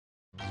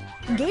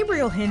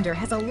Gabriel Hender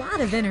has a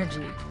lot of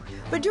energy,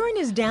 but during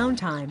his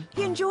downtime,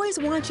 he enjoys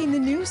watching the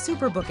new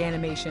Superbook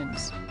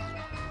animations.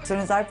 As soon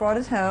as I brought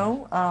it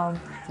home,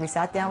 we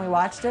sat down, we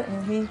watched it,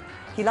 and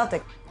he loved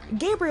it.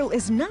 Gabriel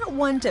is not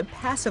one to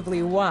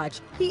passively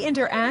watch. He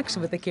interacts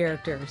with the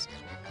characters.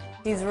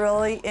 He's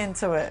really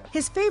into it.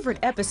 His favorite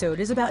episode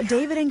is about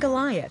David and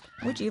Goliath,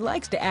 which he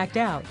likes to act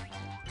out.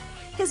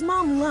 His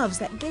mom loves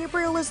that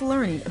Gabriel is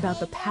learning about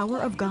the power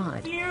of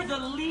God. Fear the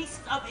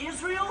least of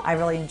Israel? I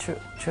really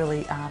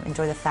truly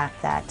enjoy the fact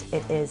that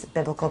it is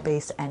biblical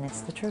based and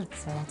it's the truth.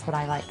 So that's what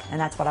I like, and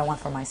that's what I want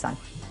for my son.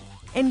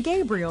 And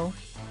Gabriel,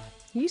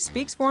 he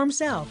speaks for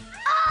himself.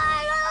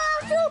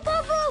 I love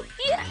Superbook!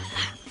 Yeah!